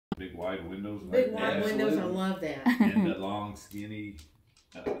wide windows. Big wide windows, I love that. And the long, skinny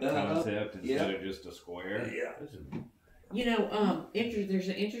concept instead of just a square. Yeah. You know, there's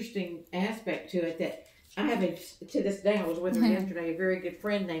an interesting aspect to it that I have, to this day, I was with her yesterday, a very good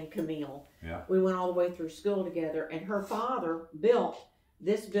friend named Camille. Yeah. We went all the way through school together, and her father built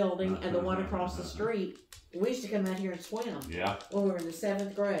this building and the one across the street. We used to come out here and swim. Yeah. When we were in the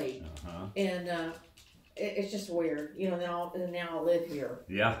 7th grade. And it's just weird, you know, now I live here.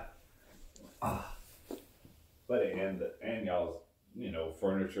 Yeah. But and y'all's, you know,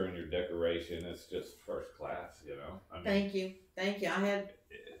 furniture and your decoration, it's just first class, you know. I mean, Thank you. I had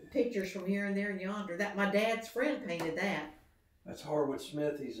pictures from here and there and yonder. That my dad's friend painted that. That's Harwood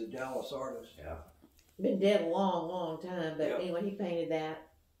Smith. He's a Dallas artist. Yeah. Been dead a long time, but anyway, he painted that.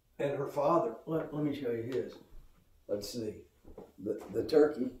 And her father, let me show you his. Let's see. The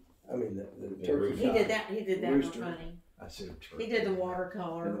turkey. I mean the turkey. He did that for funny. I said turkey. He did the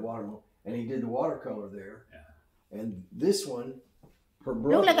watercolor. And he did the watercolor there. Yeah. And this one, her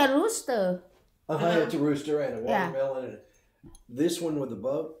brother. Look like a rooster. It's a rooster and a watermelon. And this one with the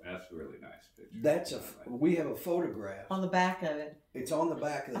boat. That's a really nice picture. We have a photograph. On the back of it. It's on the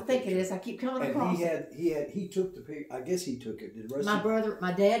back of the I think it is. I keep coming across it. He took the picture. I guess he took it.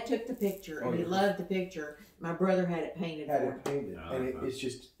 My dad took the picture and he loved the picture. My brother had it painted And it's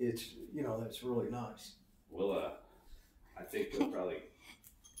you know, that's really nice. Well, I think they'll probably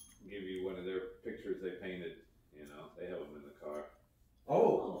give you one of their pictures they painted. You know, they have them in the car.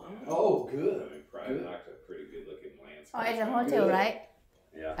 Oh, good. I mean, Pride Rock's a pretty good looking landscape. Oh, it's a hotel, right?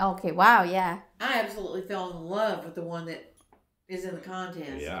 Yeah. Okay, wow, yeah. I absolutely fell in love with the one that is in the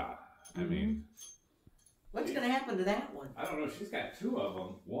contest. Yeah. I mean, what's going to happen to that one? I don't know. She's got 2 of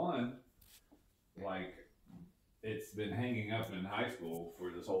them. One, like, it's been hanging up in high school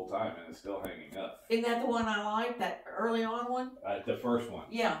for this whole time, and it's still hanging up. Isn't that the one I like? That early on one? The first one.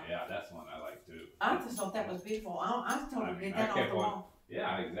 Yeah. Yeah, that's one I like too. I just thought that was beautiful. I totally did that off the wall.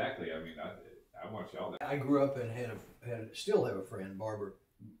 Yeah, exactly. I mean, I want y'all to. I grew up and still have a friend,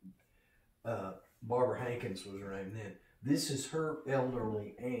 Barbara Hankins was her name then. This is her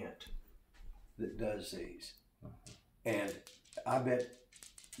elderly aunt that does these. And I bet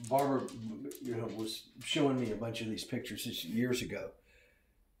Barbara, you know, was showing me a bunch of these pictures years ago,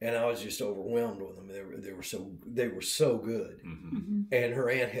 and I was just overwhelmed with them. They were so good. And her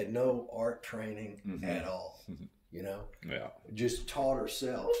aunt had no art training at all. You know, just taught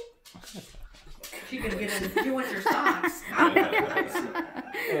herself. She could get in the winter socks.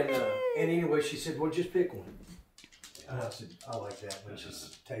 And anyway, she said, "Well, just pick one." And I said, "I like that. Let's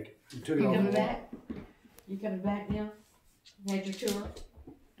just take it." You took it You coming back? You coming back now? Had your tour?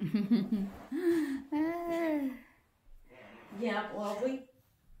 Yeah. Well, if we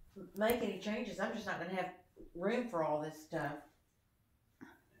make any changes, I'm just not going to have room for all this stuff.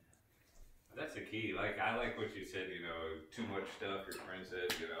 That's the key. Like, I like what you said, you know, too much stuff, your friend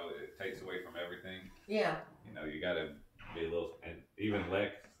said, you know, it takes away from everything. Yeah. You know, you got to be a little, and even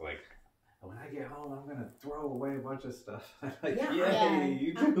Lex, like, when I get home, I'm going to throw away a bunch of stuff. I'm like,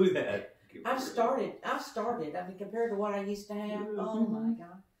 you do that. I've started. I mean, compared to what I used to have, oh my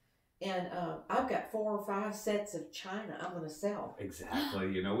God. And I've got 4 or 5 sets of china I'm going to sell.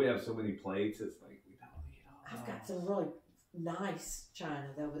 Exactly. You know, we have so many plates, it's like, we don't need all I've got some really nice china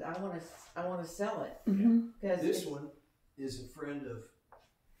though, but I want to sell it. Because this one is a friend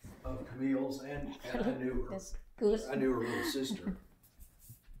of Camille's, and I knew her. That's good. I knew her little sister.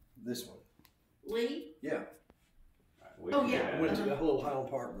 This one. Lee? Yeah. Went to the little Highland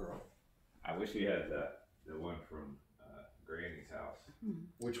Park girl. I wish you had the one from Granny's house.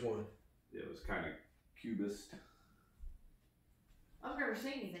 Which one? It was kind of cubist. I've never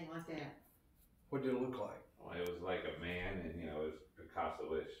seen anything like that. What did it look like? Well, it was like a man, and you know, it was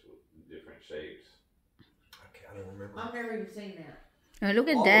Picasso-ish with different shapes. Okay, I don't remember. I've never even seen that. Oh, look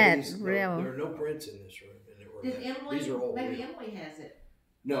at that, real. There are no prints in this room. Did Emily? These are all maybe real. Emily has it.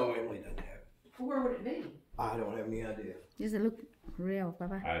 No, Emily doesn't have it. Where would it be? I don't have any idea. Does it look real,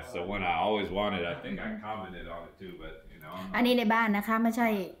 Papa? So one I always wanted, I think I commented on it too, but you know. อันนี้ในบ้านนะคะไม่ใช่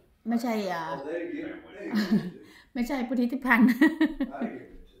Oh, there you go. There you go. ไม่ใช่พิพิธภัณฑ์ I give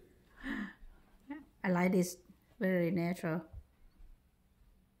it to you. I like this very natural.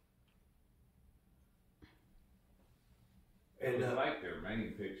 And like their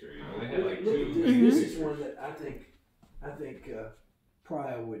main picture, you know, they had like 2. This is one that I think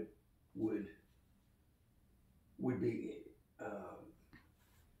Priya would be.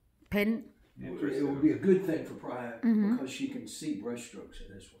 Pen. It would be a good thing for Priya because she can see brushstrokes in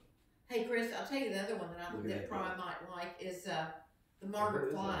this one. Hey Chris, I'll tell you the other one that Priya might like is the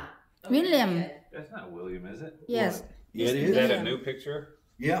Margaret Fly. William. That's not William, is it? Yes. Yeah, it is. Is that a new picture?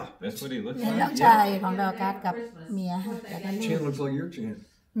 Yeah. That's what he looks เป็น like. น้องชายของดอกัสกับเมียแล้วก็ลู Chin ก looks like your chin.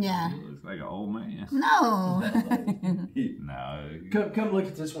 yeah He looks like an old man. no No. Come look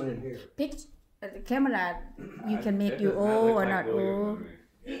at this one in here. pic camera you can make you old or not old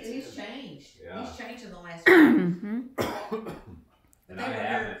He's changed. Yeah. He's changed in the last year. And They I were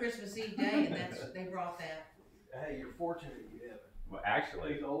here haven't. Christmas Eve day, and they brought that. Hey, you're fortunate you haven't. Well,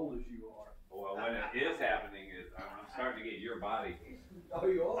 actually, As old as you are. well, what is happening is I'm starting to get your body. Oh,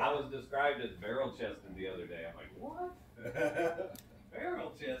 you I was described as barrel chested the other day. I'm like, what? Barrel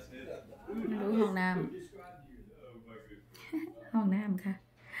chested? ดูห้องน้ Oh my goodness. ำห้องน้ำค่ะ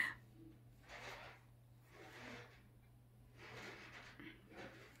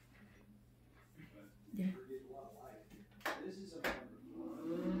This is a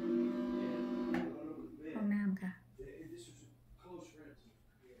ห้องน้ำค่ะ This was close friends of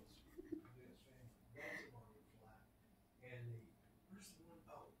Gail's family. That's a Margaret flat. And where's the one?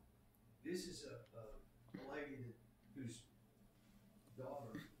 Oh, this is a lady whose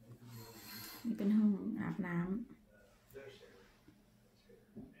daughter. นี่เป็นห้องอาบน้ำ There's Harry. That's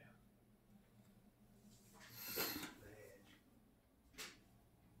Harry. Yeah.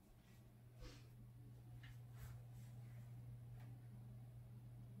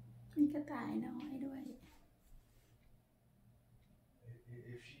 มีกระต่ายน้อยด้วย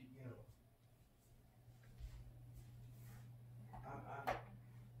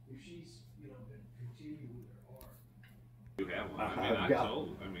If she, if she's, going to continue with her art. You have one. I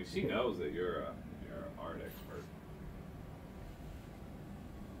mean, I mean, she knows that you're an art expert.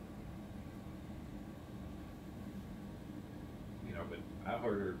 You know, but I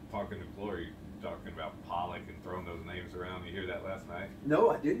heard her talking to Glory, talking about Pollock and throwing those names around. You hear that last night? No,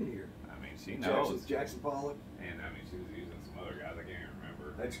 I didn't hear. I mean, she knows. Jackson Pollock. And I mean, she was using some other guys. I can't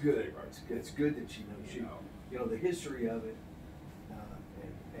remember. That's good. It's good that she knows. You know, The history of it.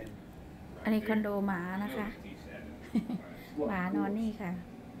 And อันนี้คอนโดหมานะคะ teach that. หมานอนนี่ค่ะ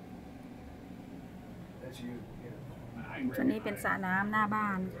that's you. ส่วนนี้เป็นสระน้ำหน้าบ้า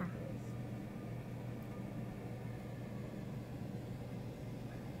นค่ะ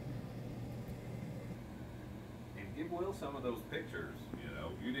And give Will some of those pictures. You know,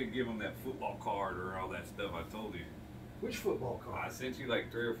 you didn't give him that football card or all that stuff I told you. Which football I card? sent you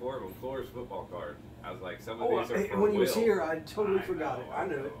like 3 or 4 of them. Flora's football card. I was like, some of these are for When he was Will. here, I totally forgot it. I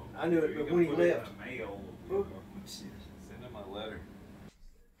knew it. I knew it, You but can when he put it in left. the mail. Oh, what's this? Send him a letter.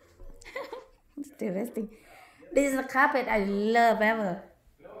 interesting this is a carpet I love ever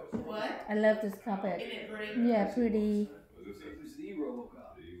What? I love this carpet Isn't it pretty? yeah pretty Was this It was the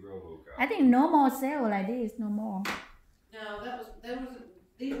RoboCop. the RoboCop? I think no more sale like this no more No,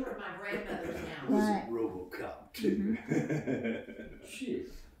 these were at my grandmother's house. Right. RoboCop too. Shit.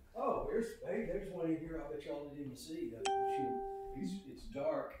 Oh, there's one in here. I bet y'all didn't even see. It's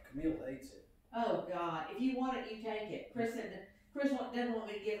dark. Camille hates it. Oh God! If you want it, you take it. Chris doesn't want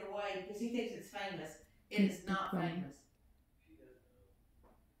me to give it away because he thinks it's famous. It is not famous.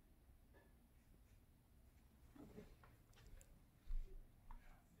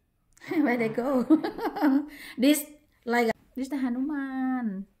 where they go this this the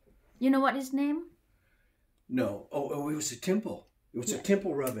Hanuman you know what his name No. Oh, it was a temple. It was a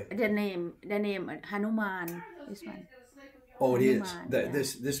temple rubbing. the name Hanuman this one Oh, it is. Hanuman, That yeah.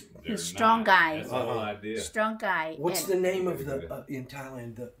 this. They're strong not. guy. That's the whole idea. strong guy What's and the name of the in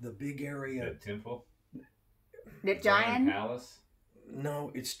Thailand the big area? The temple? the giant Palace?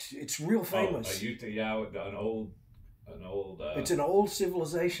 No, it's real famous. Oh, Ayutthaya, an old. It's an old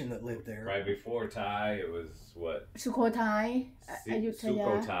civilization that lived there. Right before Thai, it was what? Sukhothai Ayutthaya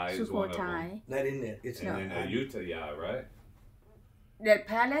Sukhothai is one of them. Sukhothai That isn't it? It's And not. then Ayutthaya, right? the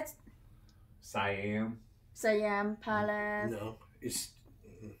palace Siam. Siam Palace No,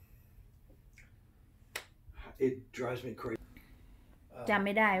 it drives me crazy. จำไ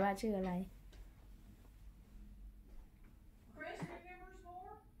ม่ได้ว่าชื่ออะไร Chris remembers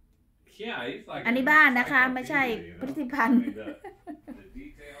more. Yeah, he's like. อันนี้บ้านนะคะ ไม่ใช่พิพิธภัณฑ์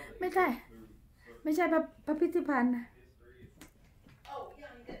ไม่ใช่ ไม่ใช่พิพิธภัณฑ์ Oh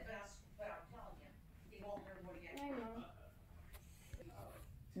yeah, he did, but I'm telling you, he won't remember what he had.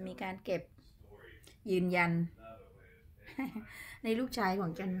 มีการเก็บยืนยัน ในลูกชายขอ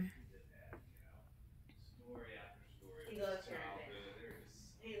งจันมา He loves hearing it.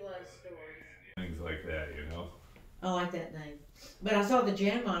 He loves stories. Things like that, you know. I like that name. But I saw the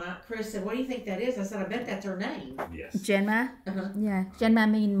gem on it. Chris said, "What do you think that is?" I said, "I bet that's her name." Yes. จันมา Uh-huh. yeah จันมา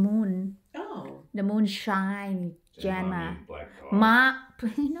mean moon Oh. the moon shine จันมา Black dog. มา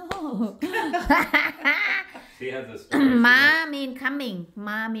no She has a story. Ma mean coming.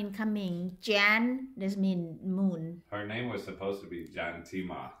 Ma mean coming. Jan, this mean moon. Her name was supposed to be Jan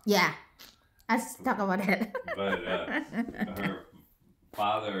Tima, Yeah. Let's talk about that. but her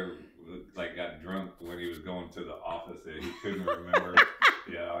father like got drunk when he was going to the office and he couldn't remember.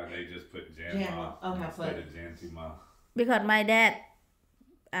 Yeah, and they just put Jan Ma Oh, how instead funny. of Jan Tima. Because my dad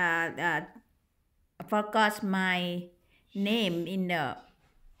forgot my name in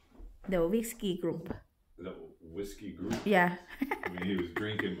the whiskey group. The whiskey group. Yeah. I mean, he was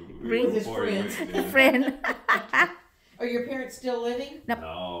drinking With his before he went friends. to dinner. Friend. Are your parents still living? No,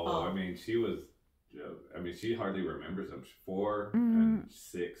 Oh. I mean she was. I mean she hardly remembers them. 4 and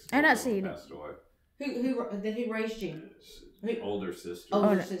 6. I not both seen it. passed away. Who raised you? Older sister.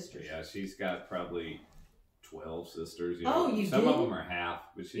 Older sisters. Yeah, she's got probably 12 sisters. You Oh, know. you Some do? of them are half,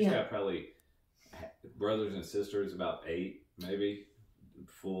 but she's Yeah. got probably brothers and sisters about 8, maybe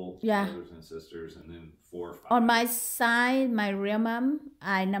full Yeah. brothers and sisters, and then 4 or 5. On my side, my real mom,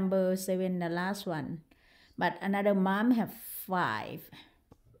 I number 7, the last one. But another mom have 5.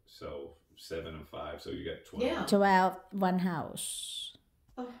 So 7 and 5, so you got 12. Yeah. 12, one house.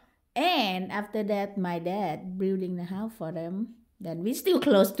 Oh. And after that, my dad building the house for them. Then we still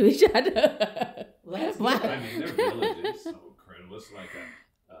close to each other. Well, that's Why? good. I mean, their village is so incredible. It's like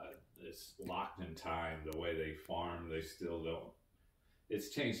it's locked in time. The way they farm, they still don't. It's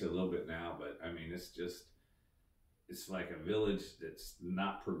changed a little bit now, but I mean, it's like a village that's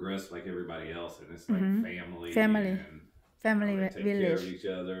not progressed like everybody else, and it's like family. Family. And, Family they take care of village. each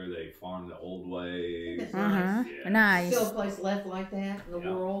other. They farm the old ways. That's Uh-huh. Yeah. Nice. Still a place left like that in the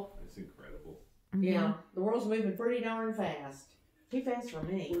Yeah. world. It's incredible. Yeah, the world's moving pretty darn fast. Too fast for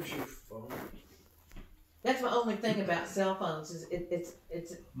me. Where's your phone? That's my only thing about cell phones is it's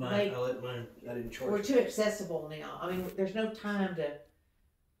Mine. I let mine. I didn't charge. we're it. too accessible now. I mean, there's no time to.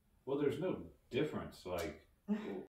 Well, there's no difference. Like